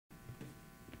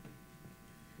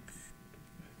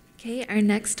Okay, our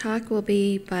next talk will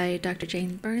be by Dr.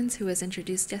 Jane Burns, who was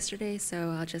introduced yesterday, so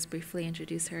I'll just briefly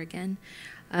introduce her again.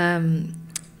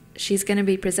 She's going to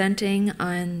be presenting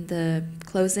on the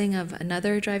closing of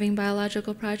another driving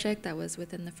biological project that was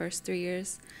within the first 3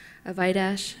 years of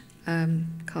iDASH,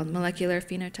 called Molecular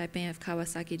Phenotyping of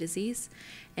Kawasaki Disease,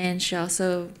 and she'll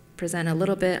also present a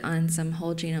little bit on some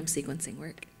whole genome sequencing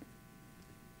work.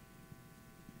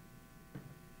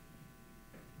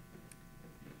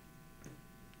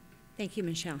 Thank you,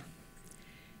 Michelle.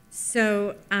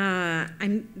 So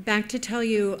I'm back to tell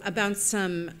you about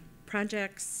some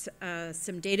projects,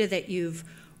 some data that you've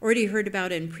already heard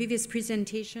about in previous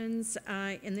presentations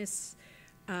in this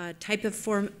type of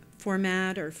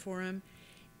format or forum,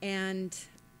 and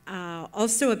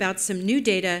also about some new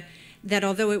data that,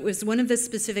 although it was one of the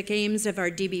specific aims of our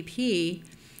DBP,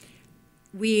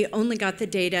 we only got the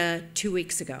data 2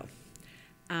 weeks ago.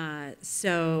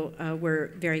 So we're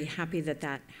very happy that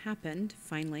that happened,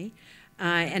 finally,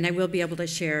 and I will be able to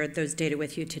share those data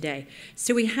with you today.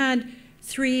 So we had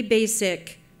 3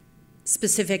 basic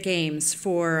specific aims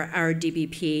for our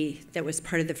DBP that was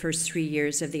part of the first 3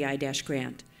 years of the iDASH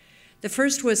grant. The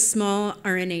first was small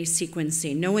RNA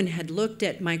sequencing. No one had looked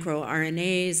at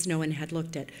microRNAs, no one had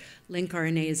looked at link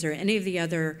RNAs or any of the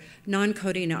other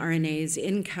non-coding RNAs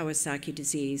in Kawasaki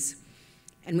disease.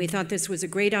 And we thought this was a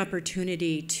great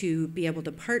opportunity to be able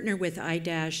to partner with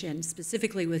iDASH and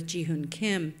specifically with Ji-Hoon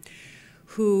Kim,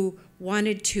 who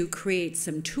wanted to create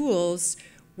some tools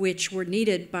which were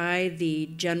needed by the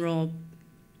general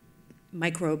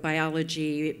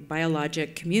microbiology,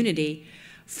 biologic community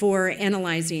for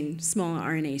analyzing small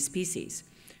RNA species.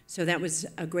 So that was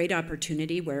a great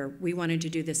opportunity where we wanted to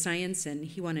do the science and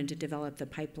he wanted to develop the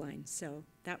pipeline. So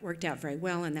that worked out very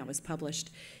well, and that was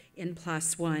published in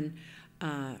PLOS One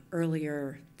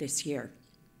earlier this year.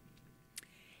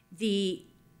 The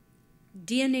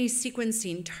DNA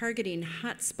sequencing targeting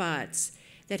hotspots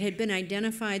that had been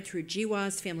identified through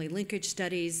GWAS, family linkage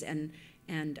studies,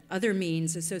 and other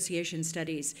means, association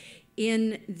studies,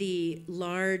 in the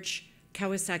large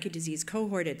Kawasaki disease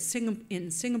cohort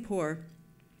in Singapore,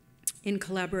 in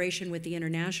collaboration with the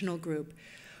international group,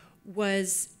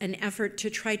 was an effort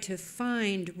to try to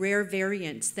find rare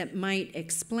variants that might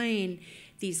explain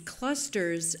these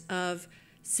clusters of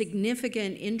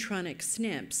significant intronic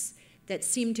SNPs that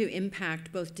seem to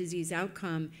impact both disease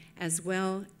outcome as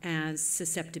well as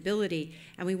susceptibility,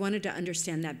 and we wanted to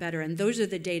understand that better. And those are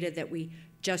the data that we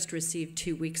just received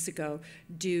 2 weeks ago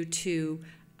due to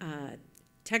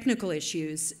technical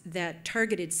issues that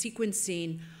targeted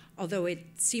sequencing. Although it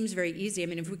seems very easy, I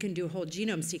mean, if we can do whole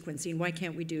genome sequencing, why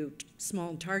can't we do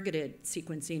small targeted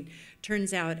sequencing?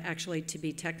 Turns out actually to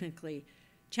be technically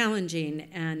challenging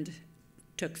and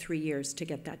took 3 years to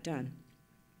get that done.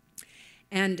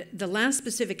 And the last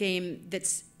specific aim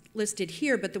that's listed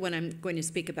here, but the one I'm going to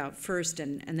speak about first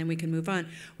and then we can move on,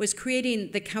 was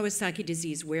creating the Kawasaki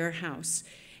Disease Warehouse.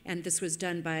 And this was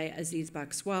done by Aziz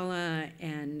Bakswala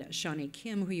and Shawnee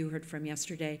Kim, who you heard from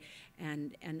yesterday,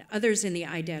 and others in the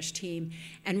iDASH team,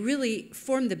 and really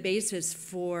formed the basis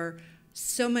for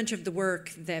so much of the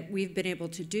work that we've been able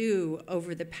to do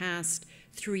over the past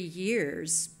 3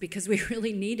 years, because we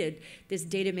really needed this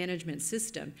data management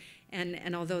system.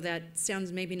 And although that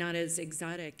sounds maybe not as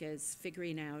exotic as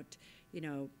figuring out, you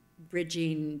know,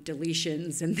 bridging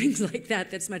deletions and things like that,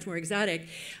 that's much more exotic,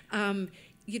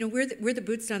 you know, we're the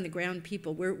boots on the ground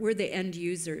people. We're the end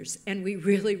users, and we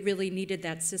really, really needed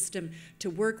that system to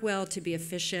work well, to be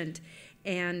efficient,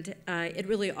 and it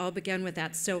really all began with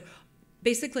that. So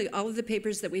basically, all of the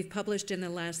papers that we've published in the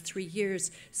last 3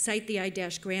 years cite the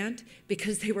iDASH grant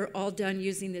because they were all done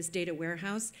using this data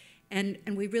warehouse, and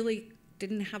we really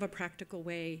didn't have a practical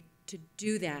way to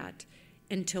do that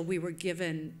until we were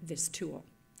given this tool.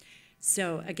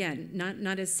 So again,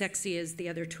 not as sexy as the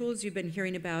other tools you've been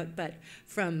hearing about, but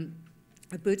from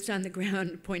a boots on the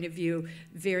ground point of view,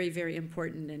 very, very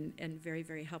important and very,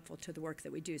 very helpful to the work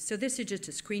that we do. So this is just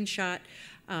a screenshot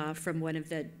from one of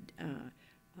the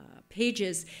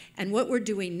pages. And what we're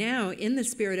doing now, in the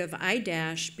spirit of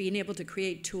iDASH, being able to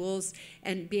create tools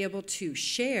and be able to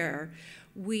share,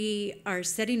 we are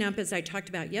setting up, as I talked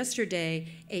about yesterday,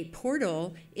 a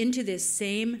portal into this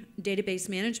same database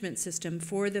management system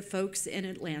for the folks in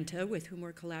Atlanta with whom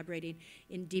we're collaborating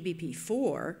in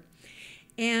DBP4.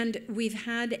 And we've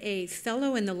had a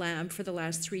fellow in the lab for the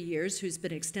last 3 years who's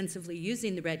been extensively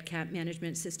using the REDCap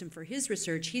management system for his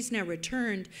research. He's now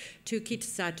returned to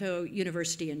Kitasato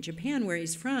University in Japan, where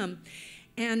he's from.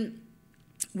 And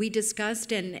we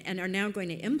discussed and are now going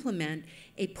to implement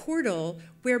a portal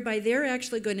whereby they're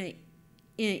actually going to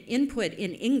input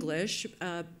in English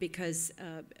because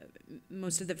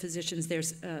most of the physicians there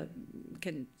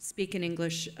can speak in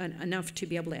English enough to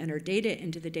be able to enter data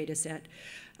into the data set,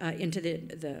 into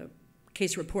the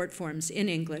case report forms in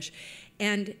English.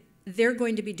 And they're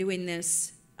going to be doing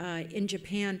this in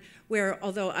Japan, where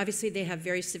although obviously they have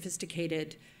very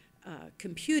sophisticated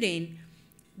computing,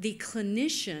 the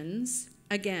clinicians,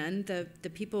 again, the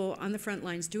people on the front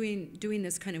lines doing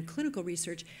this kind of clinical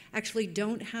research actually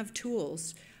don't have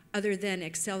tools other than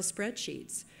Excel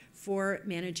spreadsheets for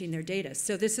managing their data.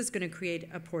 So this is going to create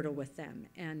a portal with them,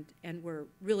 and we're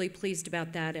really pleased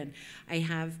about that. And I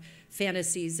have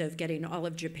fantasies of getting all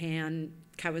of Japan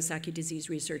Kawasaki disease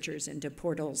researchers into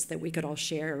portals that we could all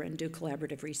share and do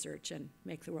collaborative research and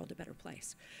make the world a better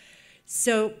place.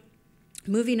 So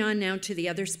moving on now to the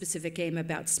other specific aim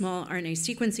about small RNA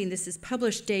sequencing. This is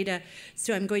published data,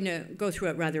 so I'm going to go through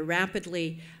it rather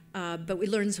rapidly. But we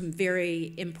learned some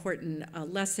very important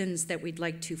lessons that we'd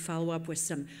like to follow up with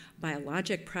some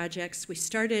biologic projects. We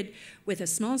started with a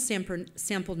small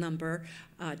sample number,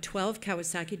 12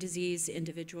 Kawasaki disease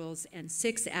individuals and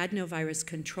 6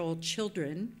 adenovirus-controlled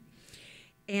children.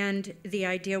 And the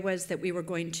idea was that we were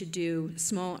going to do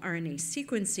small RNA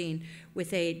sequencing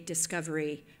with a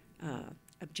discovery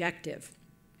objective.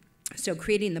 So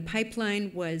creating the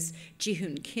pipeline was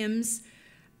Ji-Hoon Kim's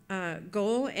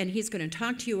goal, and he's going to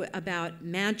talk to you about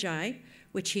MAGI,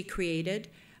 which he created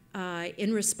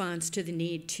in response to the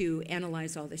need to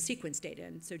analyze all the sequence data.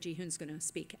 And so Ji-Hoon's going to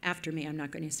speak after me. I'm not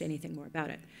going to say anything more about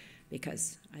it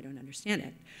because I don't understand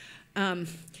it.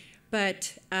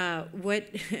 But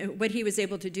what he was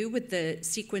able to do with the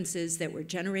sequences that were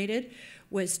generated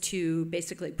was to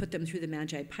basically put them through the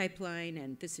MAGI pipeline,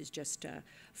 and this is just a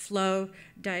flow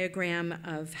diagram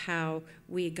of how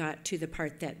we got to the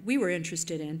part that we were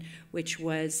interested in, which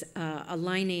was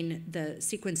aligning the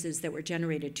sequences that were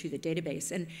generated to the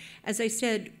database. And as I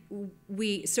said,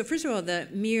 so first of all, the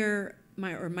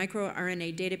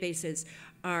microRNA databases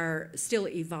are still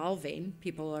evolving.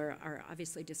 People are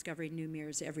obviously discovering new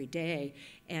mirrors every day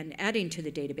and adding to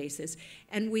the databases.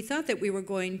 And we thought that we were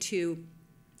going to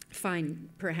find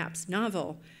perhaps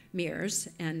novel mirrors,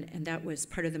 and that was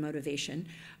part of the motivation.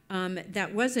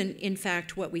 That wasn't, in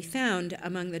fact, what we found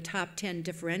among the top 10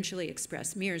 differentially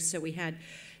expressed mirrors. So we had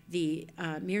the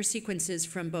mirror sequences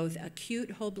from both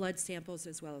acute whole blood samples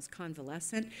as well as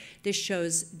convalescent. This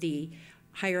shows the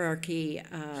hierarchy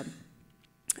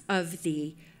of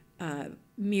the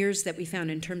mirrors that we found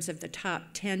in terms of the top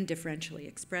 10 differentially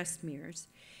expressed mirrors.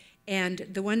 And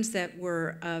the ones that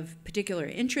were of particular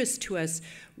interest to us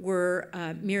were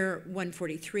mirror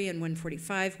 143 and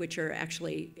 145, which are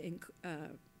actually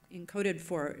encoded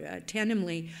for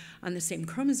tandemly on the same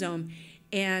chromosome.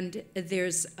 And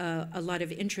there's a lot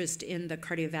of interest in the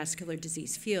cardiovascular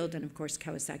disease field, and of course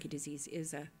Kawasaki disease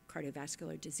is a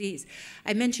cardiovascular disease.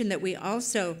 I mentioned that we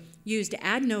also used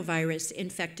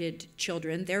adenovirus-infected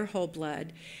children, their whole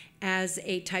blood, as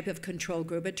a type of control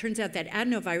group. It turns out that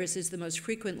adenovirus is the most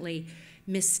frequently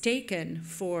mistaken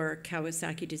for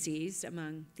Kawasaki disease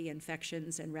among the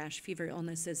infections and rash fever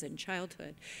illnesses in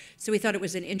childhood. So we thought it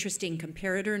was an interesting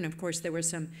comparator, and of course there were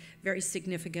some very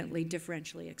significantly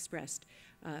differentially expressed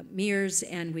mirrors,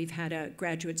 and we've had a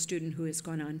graduate student who has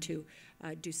gone on to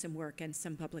do some work, and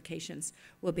some publications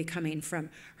will be coming from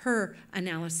her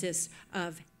analysis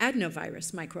of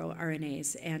adenovirus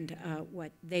microRNAs and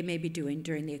what they may be doing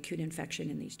during the acute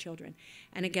infection in these children.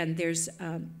 And again, there's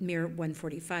mirror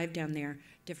 145 down there,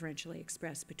 differentially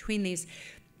expressed between these.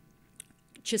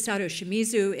 Chisato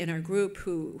Shimizu in our group,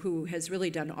 who has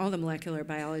really done all the molecular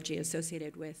biology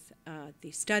associated with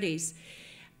these studies,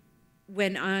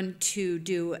 went on to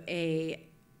do a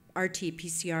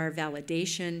RT-PCR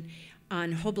validation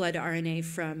on whole blood RNA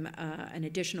from an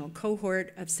additional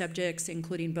cohort of subjects,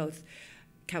 including both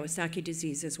Kawasaki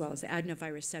disease as well as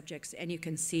adenovirus subjects. And you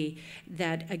can see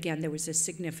that, again, there was a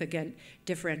significant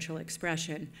differential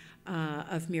expression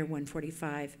of MIR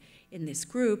 145 in this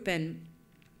group. And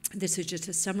this is just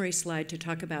a summary slide to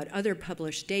talk about other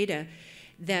published data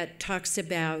that talks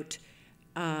about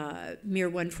MIR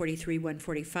 143,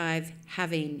 145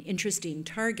 having interesting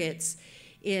targets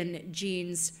in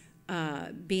genes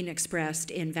being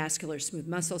expressed in vascular smooth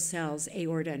muscle cells,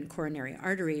 aorta, and coronary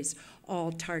arteries,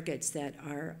 all targets that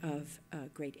are of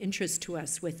great interest to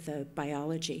us with the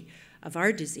biology of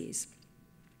our disease.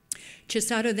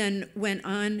 Chisato then went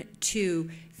on to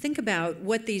think about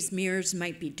what these mirrors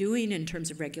might be doing in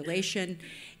terms of regulation,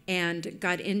 and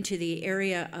got into the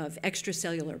area of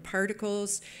extracellular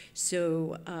particles.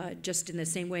 So just in the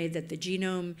same way that the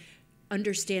genome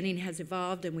understanding has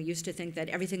evolved, and we used to think that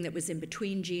everything that was in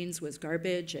between genes was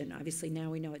garbage, and obviously now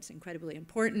we know it's incredibly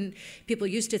important. People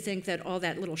used to think that all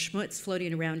that little schmutz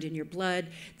floating around in your blood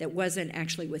that wasn't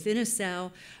actually within a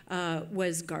cell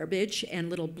was garbage, and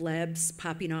little blebs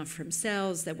popping off from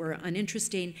cells that were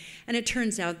uninteresting. And it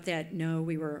turns out that no,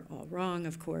 we were all wrong,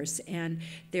 of course, and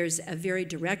there's a very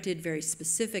directed, very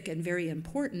specific, and very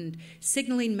important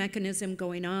signaling mechanism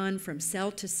going on from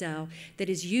cell to cell that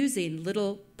is using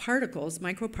little particles,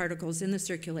 microparticles in the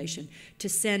circulation to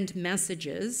send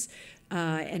messages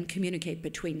and communicate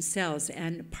between cells.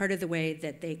 And part of the way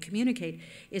that they communicate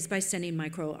is by sending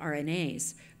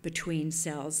microRNAs between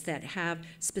cells that have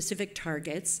specific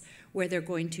targets where they're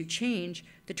going to change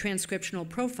the transcriptional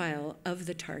profile of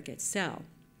the target cell.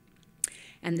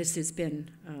 And this has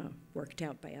been worked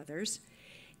out by others.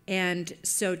 And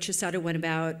so Chisato went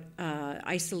about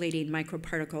isolating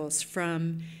microparticles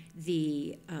from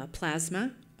the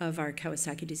plasma of our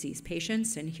Kawasaki disease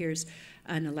patients. And here's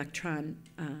an electron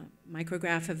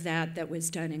micrograph of that was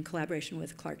done in collaboration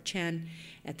with Clark Chen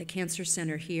at the Cancer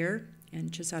Center here.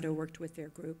 And Chisato worked with their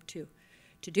group to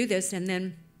do this, and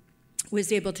then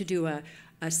was able to do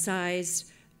a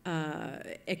size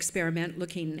experiment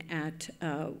looking at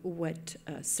what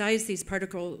size these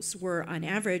particles were on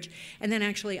average, and then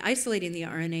actually isolating the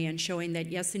RNA and showing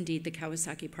that, yes, indeed, the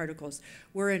Kawasaki particles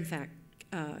were, in fact,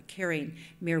 carrying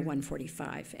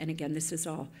miR-145. And again, this is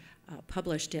all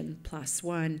published in PLOS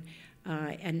One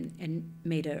and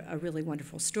made a really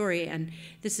wonderful story. And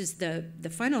this is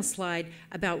the final slide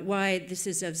about why this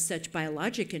is of such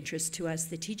biologic interest to us.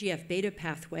 The TGF-beta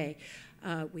pathway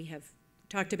we have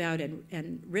talked about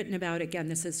and written about. Again,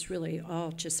 this is really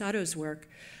all Chisato's work.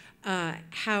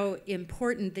 How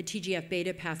important the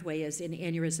TGF-beta pathway is in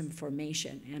aneurysm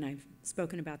formation. And I've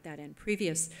spoken about that in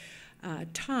previous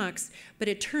talks, but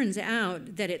it turns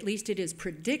out that at least it is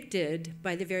predicted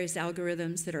by the various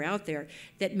algorithms that are out there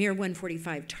that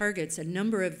miR-145 targets a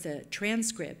number of the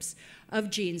transcripts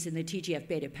of genes in the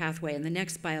TGF-beta pathway. And the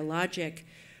next biologic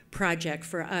project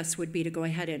for us would be to go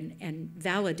ahead and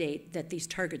validate that these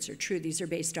targets are true. These are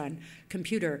based on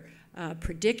computer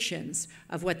predictions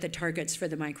of what the targets for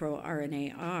the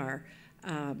microRNA are.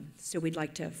 So we'd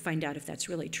like to find out if that's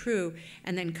really true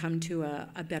and then come to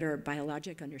a better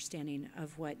biologic understanding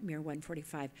of what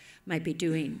miR-145 might be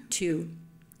doing to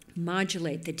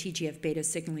modulate the TGF-beta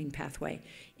signaling pathway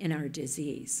in our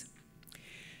disease.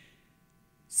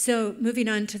 So moving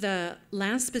on to the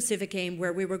last specific aim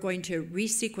where we were going to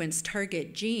resequence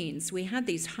target genes, we had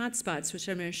these hotspots, which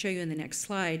I'm going to show you in the next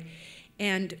slide,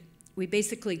 and we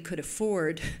basically could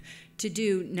afford to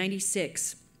do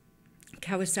 96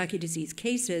 Kawasaki disease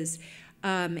cases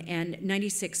and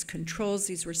 96 controls.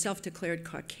 These were self-declared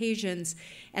Caucasians,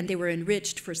 and they were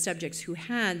enriched for subjects who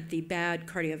had the bad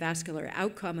cardiovascular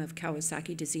outcome of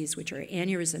Kawasaki disease, which are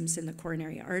aneurysms in the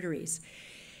coronary arteries.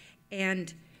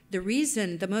 And the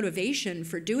reason, the motivation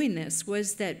for doing this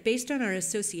was that based on our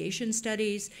association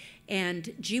studies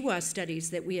and GWAS studies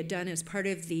that we had done as part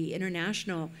of the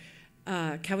International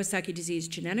Kawasaki Disease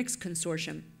Genetics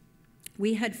Consortium,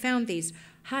 we had found these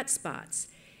hotspots.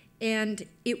 And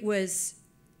it was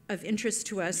of interest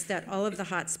to us that all of the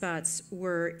hotspots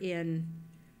were in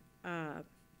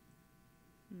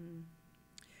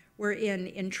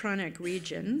intronic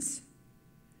regions.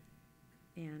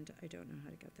 And I don't know how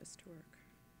to get this to work.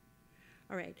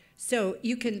 All right, so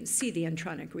you can see the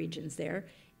intronic regions there.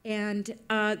 And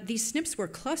these SNPs were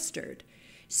clustered.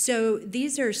 So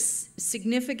these are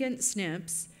significant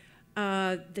SNPs.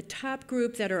 The top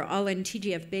group that are all in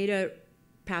TGF-beta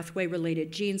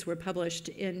pathway-related genes were published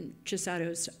in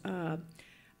Chisato's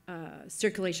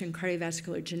Circulation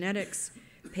Cardiovascular Genetics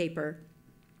paper.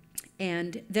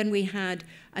 And then we had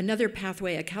another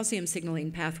pathway, a calcium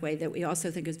signaling pathway that we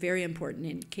also think is very important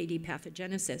in KD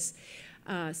pathogenesis.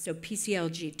 So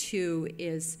PCLG2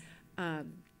 is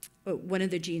one of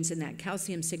the genes in that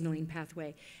calcium signaling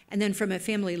pathway. And then from a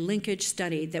family linkage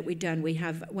study that we've done, we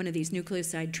have one of these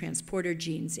nucleoside transporter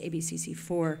genes,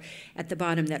 ABCC4, at the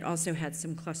bottom that also had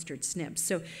some clustered SNPs.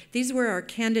 So these were our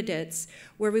candidates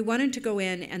where we wanted to go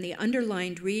in, and the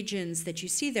underlined regions that you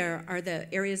see there are the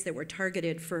areas that were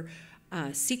targeted for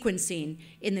sequencing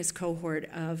in this cohort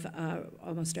of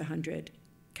almost 100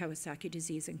 Kawasaki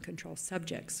disease and control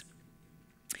subjects.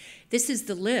 This is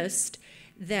the list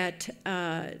that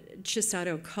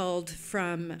Chisato culled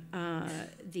from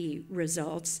the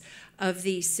results of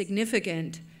the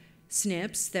significant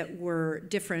SNPs that were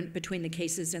different between the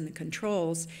cases and the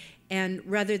controls. And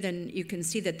rather than, you can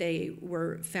see that they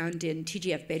were found in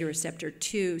TGF-beta receptor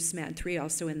 2, SMAD3,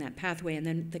 also in that pathway, and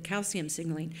then the calcium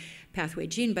signaling pathway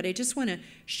gene. But I just want to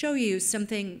show you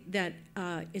something that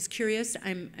is curious.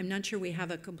 I'm not sure we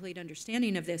have a complete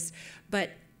understanding of this,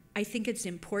 but I think it's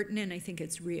important and I think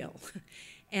it's real.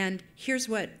 And here's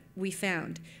what we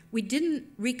found. We didn't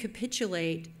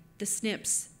recapitulate the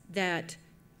SNPs that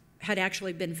had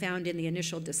actually been found in the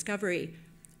initial discovery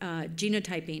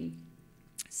genotyping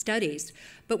studies,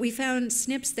 but we found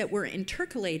SNPs that were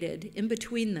intercalated in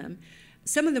between them.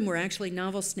 Some of them were actually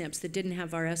novel SNPs that didn't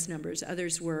have RS numbers.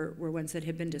 Others were ones that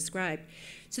had been described.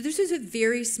 So this is a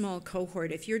very small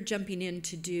cohort. If you're jumping in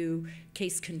to do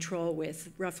case control with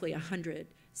roughly 100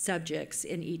 subjects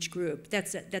in each group,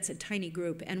 that's a tiny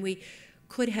group. And we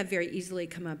could have very easily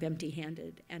come up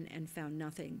empty-handed and found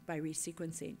nothing by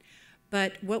resequencing.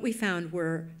 But what we found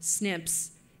were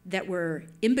SNPs that were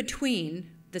in between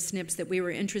the SNPs that we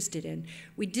were interested in.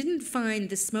 We didn't find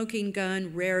the smoking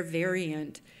gun rare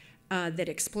variant that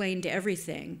explained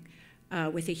everything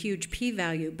with a huge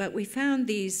p-value, but we found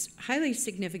these highly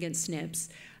significant SNPs,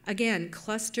 again,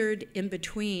 clustered in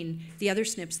between the other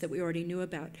SNPs that we already knew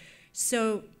about.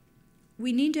 So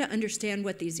we need to understand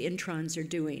what these introns are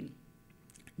doing.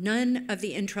 None of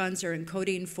the introns are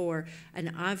encoding for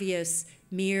an obvious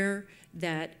mirror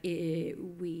that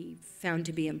we found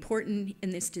to be important in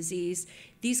this disease.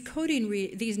 These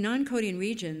non-coding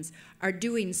regions are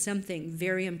doing something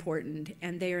very important,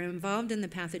 and they are involved in the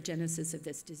pathogenesis of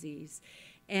this disease.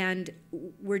 And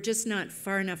we're just not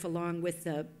far enough along with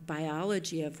the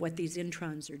biology of what these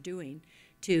introns are doing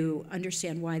to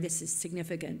understand why this is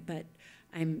significant, but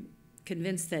I'm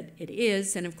convinced that it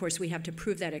is, and of course we have to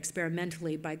prove that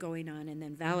experimentally by going on and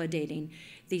then validating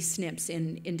these SNPs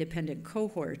in independent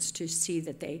cohorts to see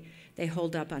that they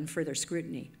hold up on further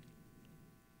scrutiny.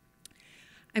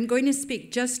 I'm going to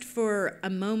speak just for a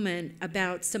moment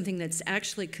about something that's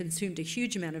actually consumed a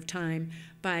huge amount of time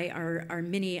by our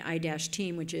mini iDASH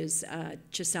team, which is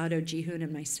Chisato, Jihoon,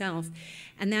 and myself,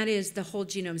 and that is the whole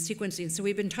genome sequencing. So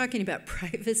we've been talking about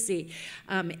privacy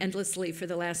endlessly for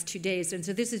the last 2 days, and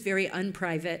so this is very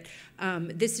unprivate.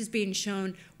 This is being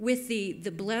shown with the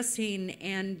blessing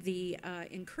and the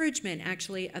encouragement,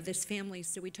 actually, of this family.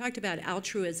 So we talked about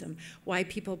altruism, why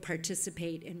people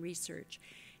participate in research.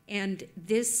 And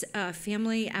this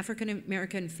family,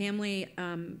 African-American family,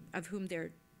 of whom there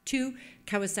are 2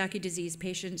 Kawasaki disease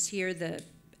patients here, the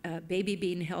baby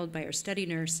being held by our study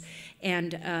nurse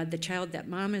and the child that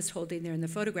mom is holding there in the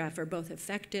photograph are both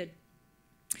affected.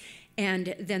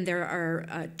 And then there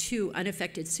are 2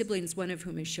 unaffected siblings, one of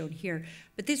whom is shown here.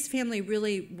 But this family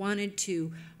really wanted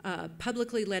to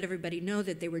publicly let everybody know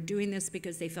that they were doing this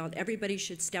because they felt everybody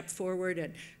should step forward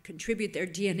and contribute their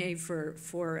DNA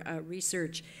for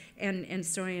research. And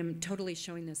so I am totally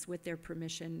showing this with their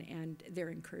permission and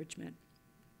their encouragement.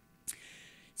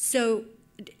 So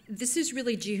this is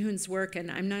really Jihoon's work,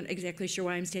 and I'm not exactly sure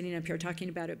why I'm standing up here talking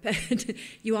about it, but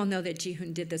you all know that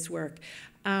Jihoon did this work.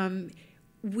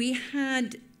 We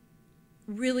had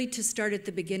really to start at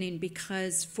the beginning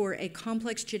because for a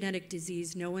complex genetic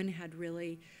disease, no one had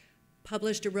really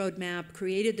published a roadmap,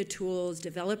 created the tools,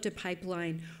 developed a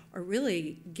pipeline, or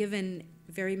really given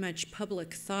very much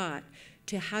public thought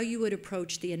to how you would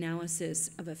approach the analysis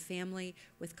of a family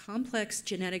with complex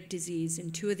genetic disease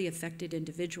in 2 of the affected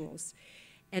individuals.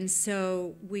 And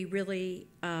so we really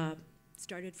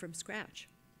started from scratch.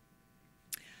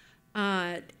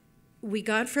 We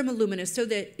got from Illumina, so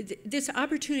that this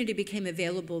opportunity became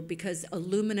available because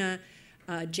Illumina,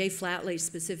 Jay Flatley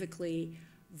specifically,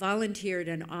 volunteered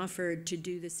and offered to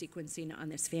do the sequencing on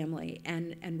this family.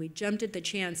 And we jumped at the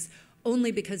chance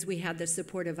only because we had the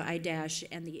support of iDASH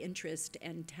and the interest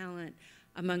and talent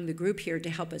among the group here to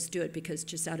help us do it, because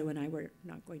Chisato and I were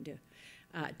not going to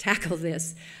tackle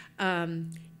this.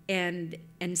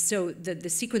 And so the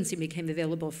sequencing became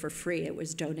available for free. It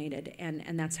was donated,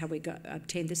 and that's how we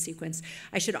obtained the sequence.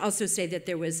 I should also say that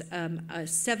there was a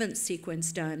 7th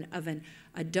sequence done of an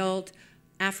adult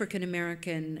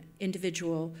African-American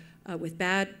individual with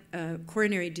bad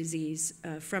coronary disease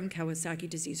from Kawasaki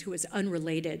disease who was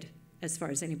unrelated, as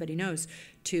far as anybody knows,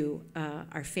 to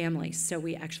our family. So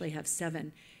we actually have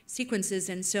 7 sequences,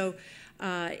 and so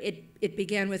it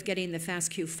began with getting the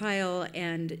FASTQ file,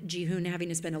 and Jihoon having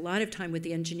to spend a lot of time with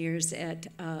the engineers at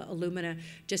Illumina,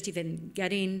 just even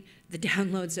getting the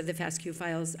downloads of the FASTQ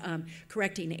files,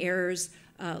 correcting errors,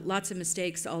 lots of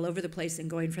mistakes all over the place, and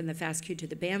going from the FASTQ to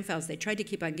the BAM files. They tried to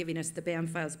keep on giving us the BAM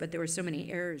files, but there were so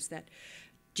many errors that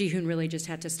Jihoon really just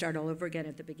had to start all over again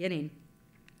at the beginning.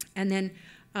 And then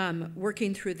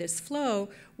working through this flow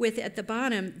with, at the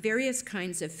bottom, various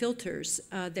kinds of filters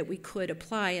that we could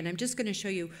apply. And I'm just going to show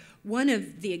you one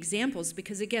of the examples,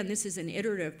 because again, this is an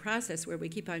iterative process where we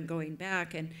keep on going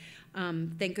back. And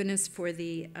thank goodness for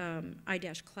the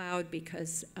iDASH cloud,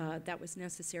 because that was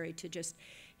necessary to just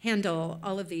handle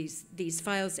all of these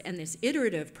files and this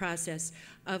iterative process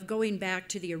of going back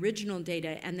to the original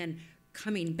data and then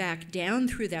coming back down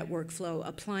through that workflow,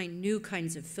 applying new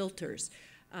kinds of filters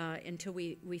until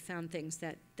we found things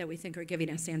that we think are giving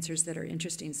us answers that are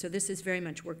interesting. So this is very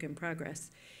much work in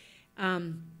progress.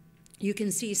 You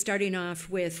can see starting off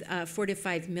with 4 to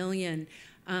 5 million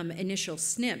initial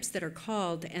SNPs that are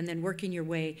called, and then working your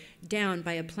way down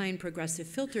by applying progressive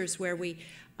filters where we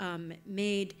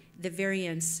made the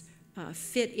variants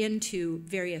fit into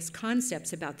various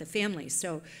concepts about the family.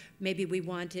 So maybe we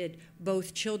wanted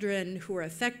both children who are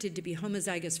affected to be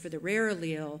homozygous for the rare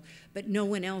allele, but no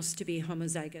one else to be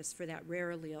homozygous for that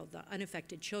rare allele. The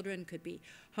unaffected children could be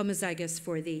homozygous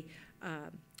for the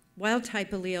wild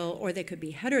type allele, or they could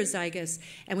be heterozygous,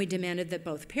 and we demanded that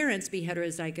both parents be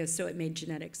heterozygous, so it made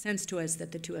genetic sense to us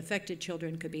that the two affected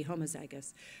children could be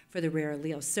homozygous for the rare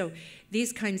allele. So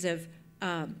these kinds of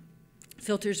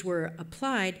filters were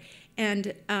applied,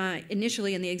 and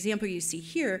initially in the example you see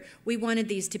here, we wanted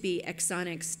these to be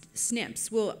exonic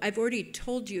SNPs. Well, I've already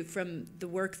told you from the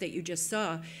work that you just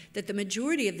saw that the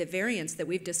majority of the variants that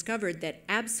we've discovered that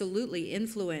absolutely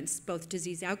influence both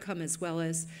disease outcome as well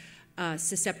as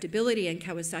susceptibility in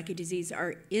Kawasaki disease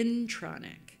are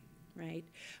intronic, right?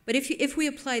 But if we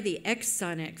apply the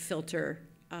exonic filter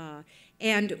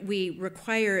and we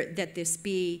require that this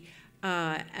be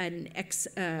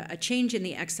a change in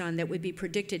the exon that would be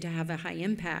predicted to have a high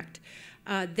impact,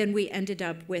 then we ended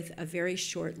up with a very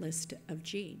short list of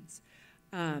genes.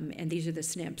 And these are the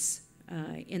SNPs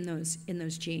in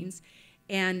those genes.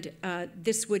 And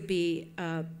this would be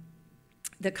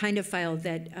the kind of file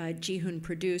that Ji-hoon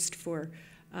produced for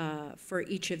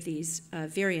each of these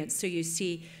variants. So you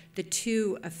see the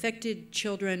two affected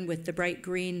children with the bright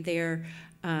green there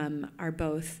are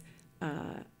both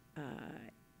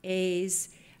A's,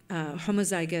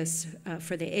 homozygous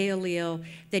for the A allele.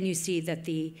 Then you see that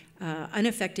the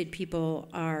unaffected people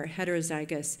are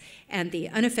heterozygous, and the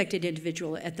unaffected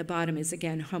individual at the bottom is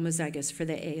again homozygous for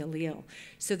the A allele.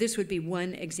 So this would be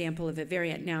one example of a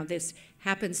variant. Now this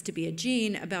happens to be a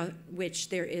gene about which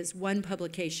there is one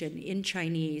publication in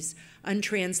Chinese,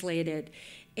 untranslated,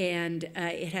 and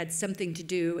it had something to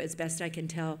do, as best I can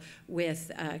tell,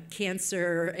 with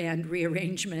cancer and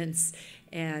rearrangements,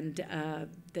 and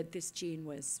that this gene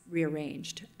was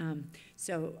rearranged.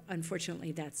 So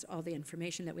unfortunately, that's all the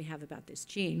information that we have about this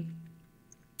gene.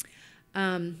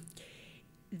 Ji-hoon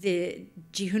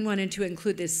wanted to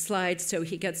include this slide so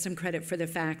he gets some credit for the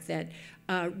fact that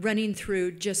running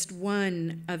through just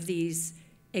one of these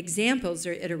examples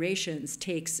or iterations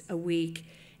takes a week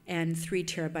and 3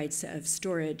 terabytes of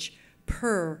storage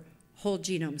per whole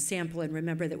genome sample. And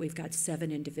remember that we've got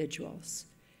 7 individuals.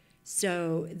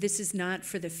 So this is not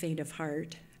for the faint of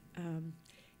heart, and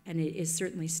it is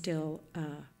certainly still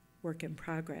work in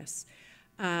progress.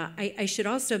 I should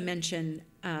also mention,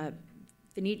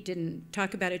 Vineet didn't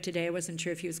talk about it today. I wasn't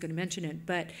sure if he was going to mention it,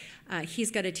 but he's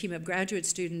got a team of graduate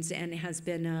students and has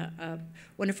been a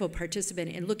wonderful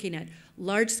participant in looking at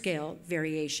large-scale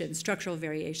variations, structural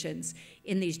variations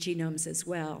in these genomes as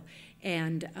well.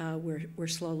 And we're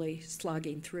slowly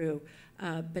slogging through.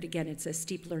 But again, it's a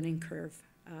steep learning curve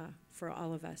for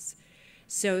all of us.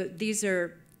 So these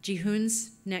are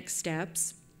Ji-hoon's next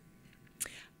steps.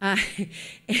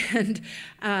 And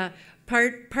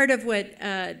part of what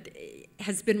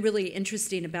has been really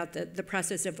interesting about the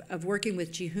process of working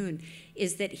with Ji-hoon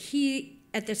is that he,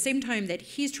 at the same time that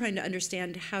he's trying to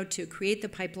understand how to create the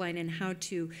pipeline and how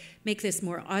to make this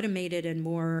more automated and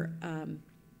more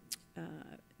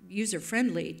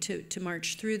user-friendly to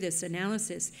march through this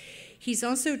analysis, he's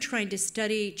also trying to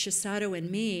study Chisato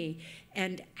and me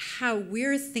and how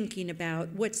we're thinking about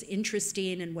what's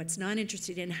interesting and what's not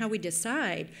interesting, and how we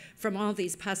decide from all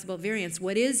these possible variants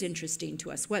what is interesting to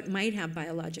us, what might have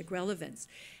biologic relevance.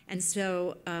 And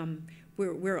so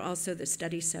we're also the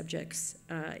study subjects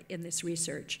in this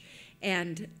research.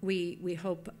 And we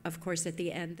hope, of course, at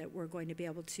the end that we're going to be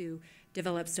able to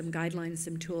develop some guidelines,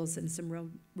 some tools, and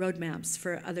some roadmaps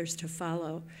for others to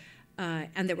follow,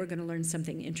 and that we're going to learn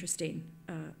something interesting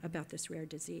about this rare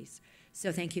disease.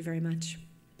 So thank you very much.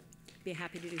 Be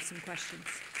happy to do some questions.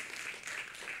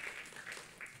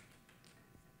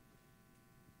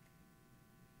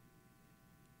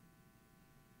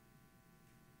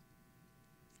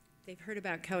 They've heard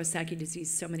about Kawasaki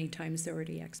disease so many times, they're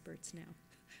already experts now.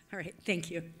 All right, thank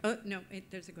you. Oh, no,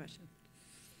 there's a question.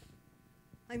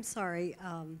 I'm sorry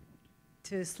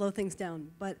to slow things down,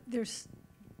 but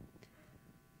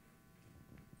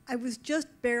I was just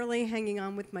barely hanging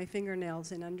on with my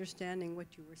fingernails in understanding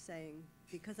what you were saying,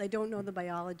 because I don't know the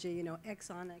biology, you know,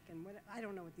 exonic and what, I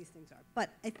don't know what these things are.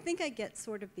 But I think I get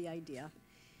sort of the idea.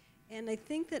 And I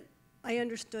think that I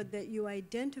understood that you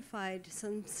identified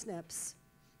some SNPs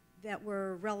that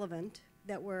were relevant,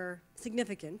 that were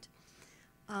significant,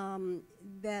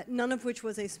 that none of which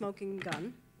was a smoking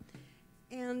gun.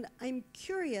 And I'm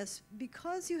curious,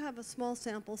 because you have a small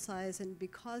sample size and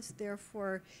because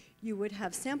therefore you would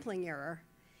have sampling error,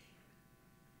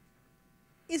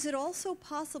 is it also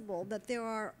possible that there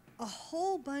are a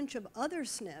whole bunch of other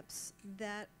SNPs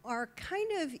that are kind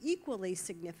of equally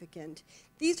significant?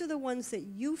 These are the ones that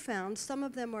you found. Some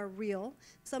of them are real.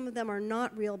 Some of them are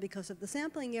not real because of the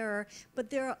sampling error. But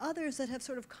there are others that have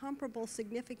sort of comparable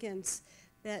significance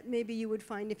that maybe you would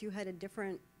find if you had a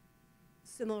different,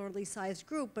 similarly sized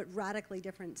group, but radically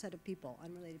different set of people,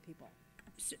 unrelated people.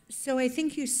 So I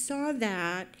think you saw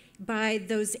that by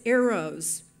those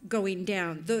arrows going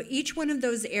down. Each one of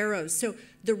those arrows, so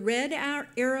the red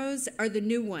arrows are the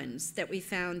new ones that we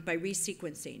found by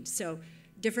resequencing. So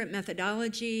different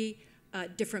methodology,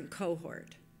 different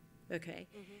cohort, okay?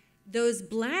 Mm-hmm. Those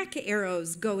black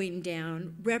arrows going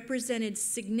down represented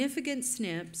significant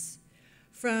SNPs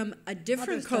from a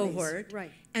different cohort,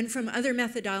 right, and from other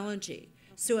methodology.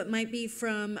 So it might be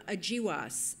from a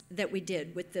GWAS that we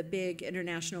did with the big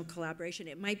international collaboration.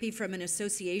 It might be from an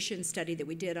association study that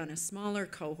we did on a smaller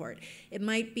cohort. It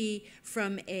might be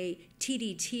from a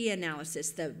TDT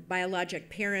analysis, the biologic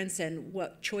parents and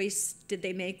what choice did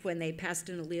they make when they passed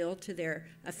an allele to their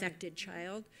affected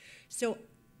child. So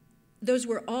those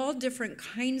were all different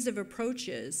kinds of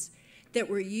approaches that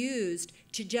were used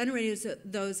to generate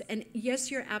those. And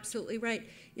yes, you're absolutely right.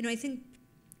 You know, I think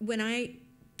when I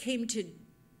came to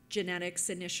genetics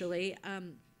initially,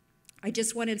 I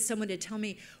just wanted someone to tell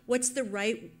me what's the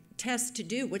right test to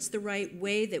do, what's the right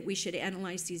way that we should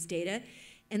analyze these data,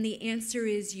 and the answer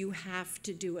is you have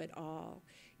to do it all.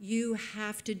 You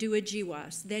have to do a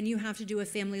GWAS, then you have to do a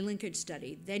family linkage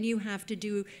study, then you have to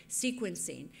do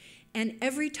sequencing. And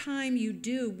every time you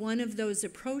do one of those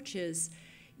approaches,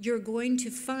 you're going to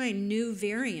find new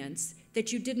variants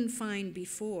that you didn't find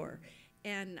before.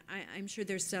 And I'm sure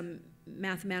there's some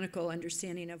mathematical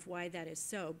understanding of why that is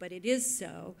so, but it is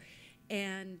so.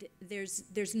 And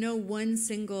there's no one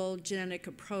single genetic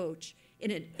approach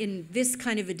in this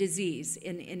kind of a disease,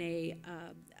 in a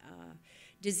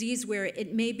disease where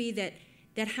it may be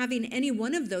that having any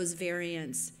one of those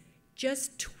variants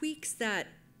just tweaks that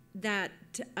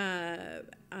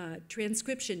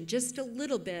transcription just a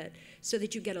little bit so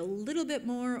that you get a little bit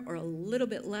more or a little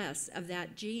bit less of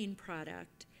that gene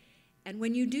product. And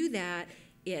when you do that,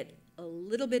 it a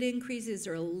little bit increases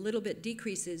or a little bit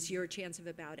decreases your chance of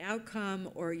a bad outcome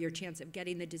or your chance of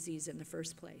getting the disease in the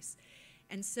first place.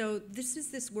 And so this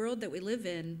is this world that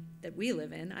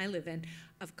I live in,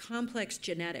 of complex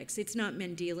genetics. It's not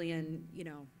Mendelian, you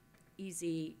know,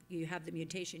 easy, you have the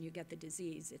mutation, you get the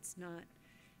disease. It's not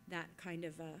that kind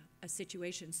of a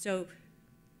situation. So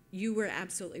you were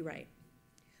absolutely right.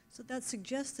 So that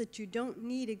suggests that you don't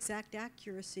need exact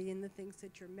accuracy in the things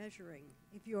that you're measuring.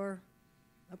 If you're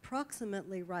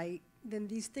approximately right, then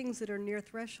these things that are near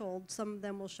threshold, some of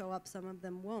them will show up, some of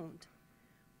them won't.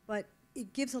 But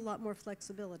it gives a lot more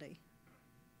flexibility,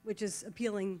 which is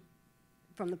appealing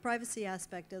from the privacy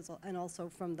aspect and also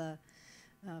from the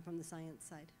science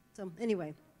side. So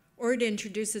anyway. Or it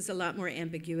introduces a lot more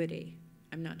ambiguity.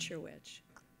 I'm not sure which.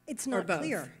 It's not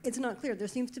clear. It's not clear. There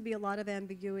seems to be a lot of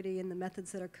ambiguity in the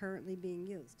methods that are currently being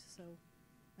used. So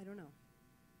I don't know.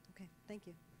 Okay, thank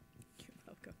you. You're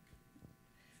welcome.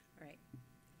 All right.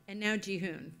 And now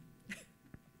Jihoon.